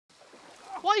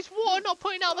Why is water not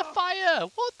putting out the fire?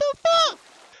 What the fuck?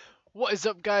 What is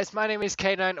up, guys? My name is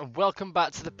K9 and welcome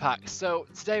back to the pack. So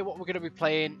today what we're going to be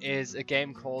playing is a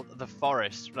game called The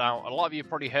Forest. Now, a lot of you have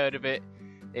probably heard of it.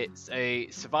 It's a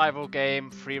survival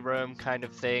game, free roam kind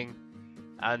of thing.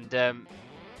 And but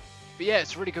yeah,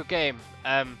 it's a really good game.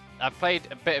 I've played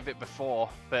a bit of it before,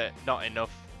 but not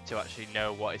enough to actually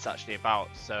know what it's actually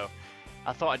about. So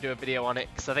I thought I'd do a video on it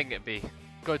because I think it'd be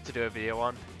good to do a video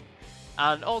on.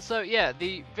 And also, yeah,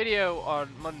 the video on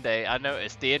Monday, I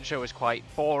noticed the intro was quite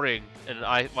boring, and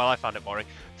I found it boring.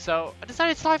 So I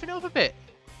decided to liven it up a bit.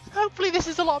 Hopefully this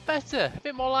is a lot better, a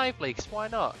bit more lively, because why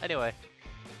not? Anyway,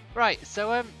 right,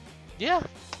 so yeah,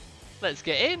 let's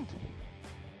get in.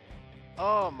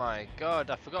 Oh my god,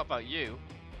 I forgot about you.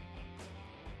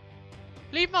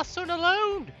 Leave my son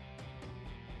alone!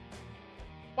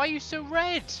 Why are you so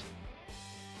red?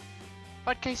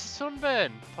 Bad case of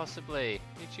sunburn, possibly.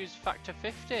 You choose factor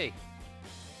 50.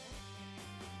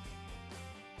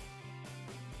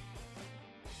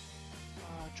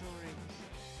 Oh, drawings.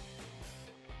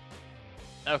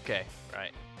 Okay,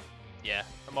 right. Yeah,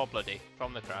 I'm all bloody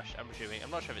from the crash, I'm assuming. I'm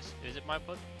not sure if it's... Is it my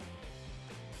blood?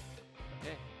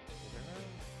 Okay.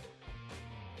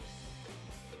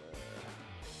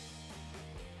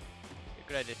 A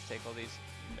good idea to take all these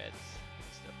meds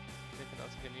and stuff. Anything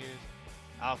else I can use?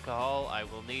 Alcohol, I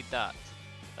will need that.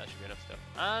 That should be enough stuff.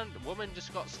 And woman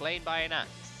just got slain by an axe.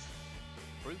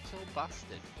 Brutal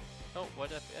bastard. Oh, what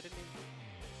did I didn't even...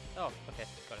 Oh, okay,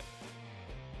 got it.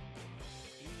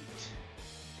 Eat.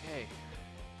 Okay.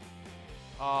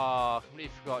 Oh, I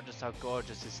completely forgot just how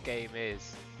gorgeous this game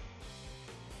is.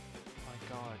 Oh my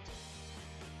god.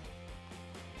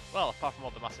 Well, apart from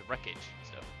all the massive wreckage and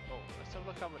stuff. Oh, let's have a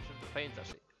look how much of the plane's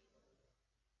actually...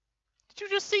 Did you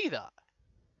just see that?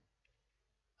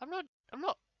 I'm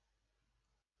not.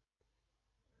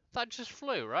 That just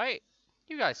flew, right?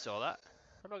 You guys saw that.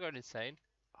 I'm not going insane.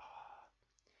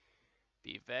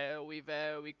 Be very,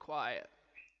 very quiet.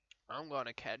 I'm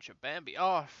gonna catch a BAMBI.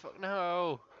 Oh, fuck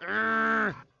no.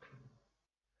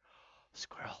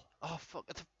 Squirrel. Oh, fuck.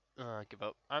 I give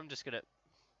up. I'm just gonna...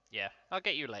 Yeah, I'll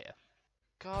get you later.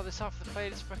 God, this half of the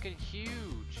plane is fucking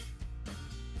huge.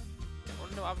 I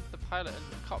wanna know what happened to the pilot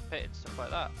and the cockpit and stuff like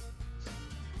that.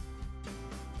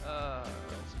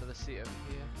 There's another seat over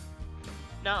here.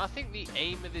 Now, I think the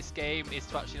aim of this game is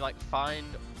to actually like find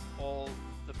all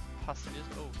the passengers.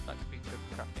 Oh, that could be good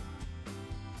crafting.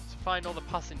 To find all the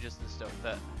passengers and stuff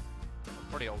that are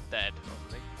probably all dead,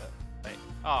 probably. But wait,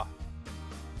 I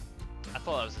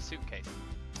thought that was a suitcase.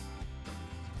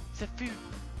 It's a food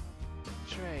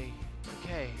tray.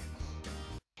 Okay.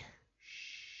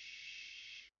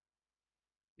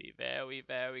 Be very,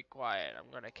 very quiet. I'm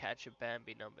gonna catch a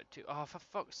BAMBI number 2. Oh, for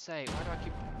fuck's sake, why do I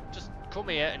keep... Just come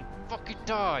here and fucking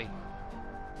die.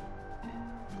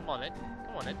 Come on in.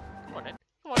 Come on in. Come on in.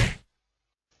 Come on in.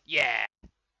 Yeah.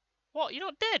 What? You're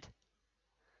not dead?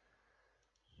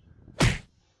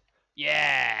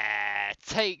 Yeah.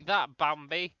 Take that,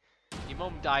 BAMBI. Your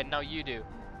mum died, now you do.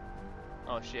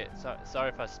 Oh shit. Sorry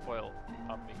if I spoil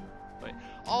BAMBI. Wait.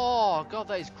 Oh god,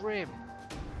 that is grim.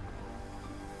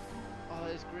 Oh,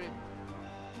 that is grim.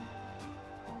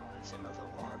 Oh, there's another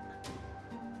one.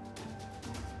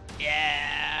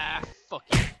 Yeah! Fuck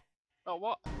you. Oh,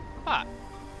 what? Come back.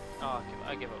 Oh,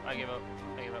 I give up. I give up.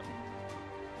 I give up.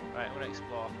 Right, I'm gonna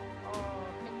explore. Oh,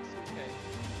 pink suitcase.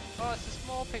 Oh, it's a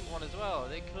small pink one as well.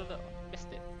 They could have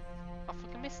missed it. I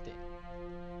fucking missed it.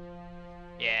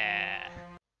 Yeah.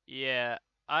 Yeah.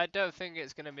 I don't think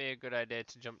it's gonna be a good idea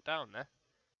to jump down there.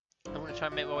 I'm gonna try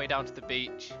and make my way down to the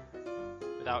beach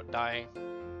without dying.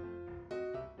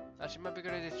 Actually, it might be a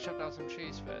good idea to chop down some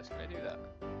trees first. Can I do that?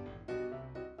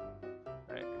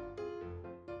 Right.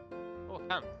 Oh, I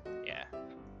can. Yeah.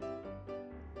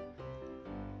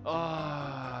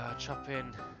 Oh,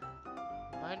 chopping.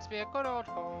 Reminds me of good old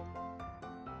home.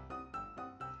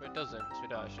 But it doesn't, so we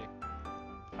don't actually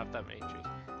have that many trees.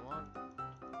 Come on.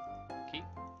 Keep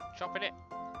chopping it.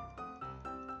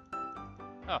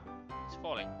 Oh, it's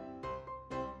falling.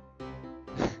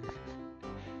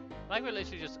 Like it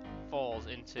literally just falls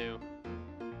into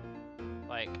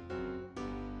like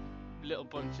little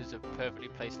bunches of perfectly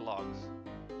placed logs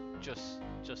just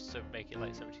to make it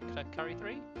like 17. Can I carry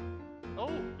 3? Oh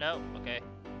no, okay,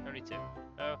 only 2.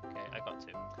 Okay, I got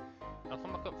 2. I'll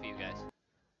come back up for you guys.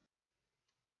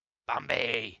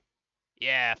 BAMBI!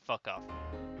 Yeah, fuck off.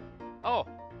 Oh,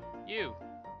 you.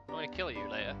 I'm gonna kill you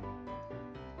later.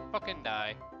 Fucking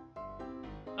die.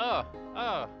 Oh.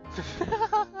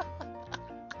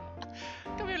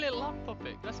 Come here, little lamp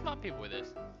puppet. Can I smack people with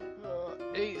this?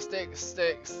 Eat stick,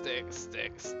 stick, stick,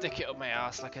 stick. Stick it up my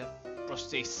ass like a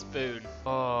rusty spoon.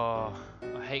 Oh,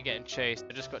 I hate getting chased.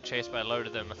 I just got chased by a load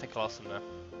of them. I think I lost them though.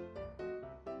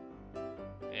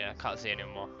 Yeah, I can't see any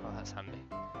more. Oh, that's handy.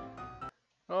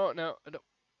 Oh no, I don't.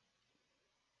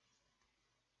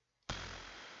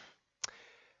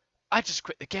 I just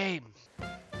quit the game.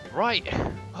 Right.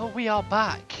 Oh, we are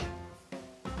back.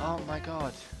 Oh my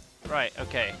god. Right,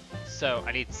 okay. So,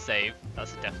 I need to save.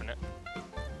 That's a definite.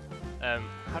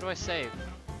 How do I save?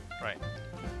 Right.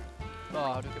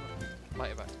 Oh, how do I get my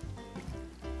lighter back?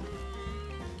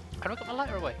 How do I get my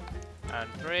lighter away? And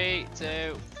 3, 2...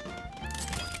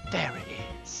 There it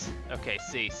is. Okay,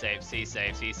 C, save, C,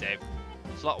 save, C, save.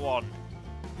 Slot 1.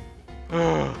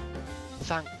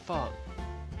 Thank fuck.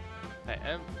 Right,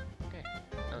 okay.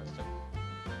 No, that's done.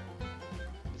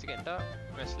 Is it getting dark?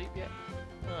 Am I asleep yet?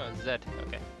 Oh, Z,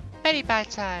 okay. Very bad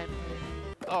time.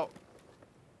 Oh.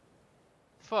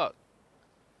 Fuck.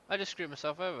 I just screwed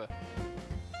myself over.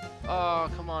 Oh,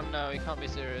 come on, no, you can't be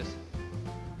serious.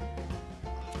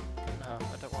 No,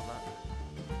 I don't want that.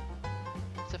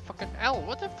 It's a fucking L.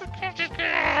 What the fuck?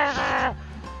 I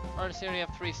honestly only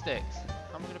have 3 sticks.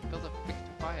 How am I gonna build a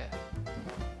freaking fire?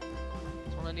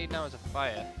 So all I need now is a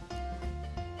fire.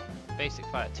 Basic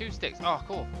fire. 2 sticks. Oh,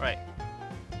 cool. Right.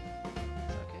 Is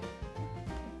that okay?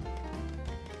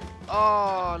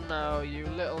 Oh no, you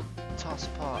little toss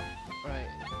pot. Right.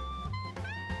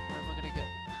 Where am I gonna get?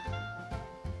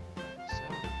 So,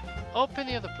 up in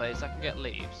the other place, I can get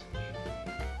leaves.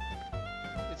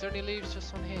 Is there any leaves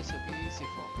just on here so it'll be easy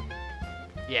for me?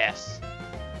 Yes.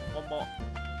 One more.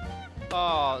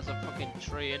 Oh, there's a fucking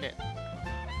tree in it.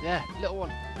 Yeah, little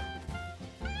one.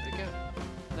 Where'd it go?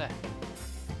 There.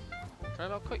 Can I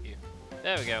not cut you?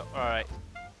 There we go. Alright.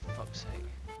 For fuck's sake.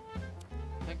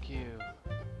 Thank you.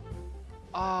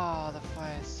 Ah, oh, the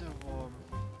fire's so warm.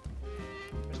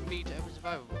 Press B to open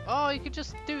survivable. Oh, you could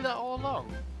just do that all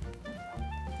along.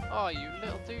 Oh, you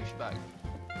little douchebag.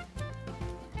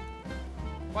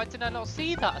 Why did I not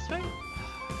see that? I swear.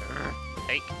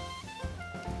 Take.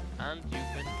 And you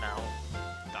can now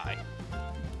die.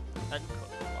 And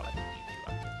cook while I eat you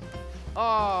up.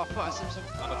 Oh, fuck, I set myself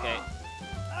on fire. Okay.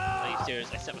 Are you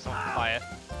serious? I set myself on fire.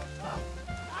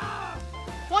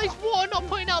 Why is water not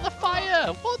putting out the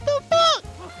fire? What the fuck?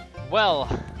 Well,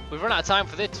 we've run out of time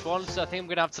for this one, so I think I'm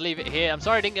going to have to leave it here. I'm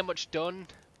sorry I didn't get much done,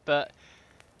 but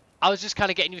I was just kind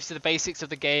of getting used to the basics of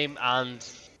the game and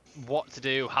what to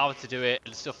do, how to do it,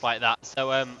 and stuff like that.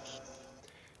 So,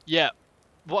 yeah,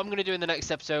 what I'm going to do in the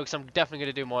next episode, because I'm definitely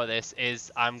going to do more of this,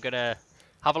 is I'm going to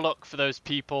have a look for those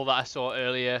people that I saw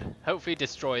earlier, hopefully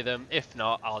destroy them. If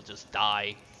not, I'll just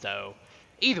die. So,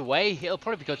 either way, it'll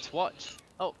probably be good to watch.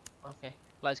 Oh, okay,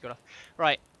 lights going off.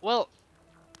 Right, well,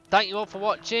 thank you all for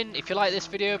watching. If you like this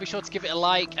video, be sure to give it a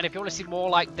like, and if you want to see more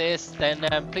like this, then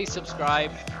please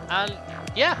subscribe, and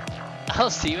yeah, I'll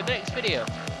see you in the next video.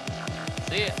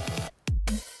 See ya.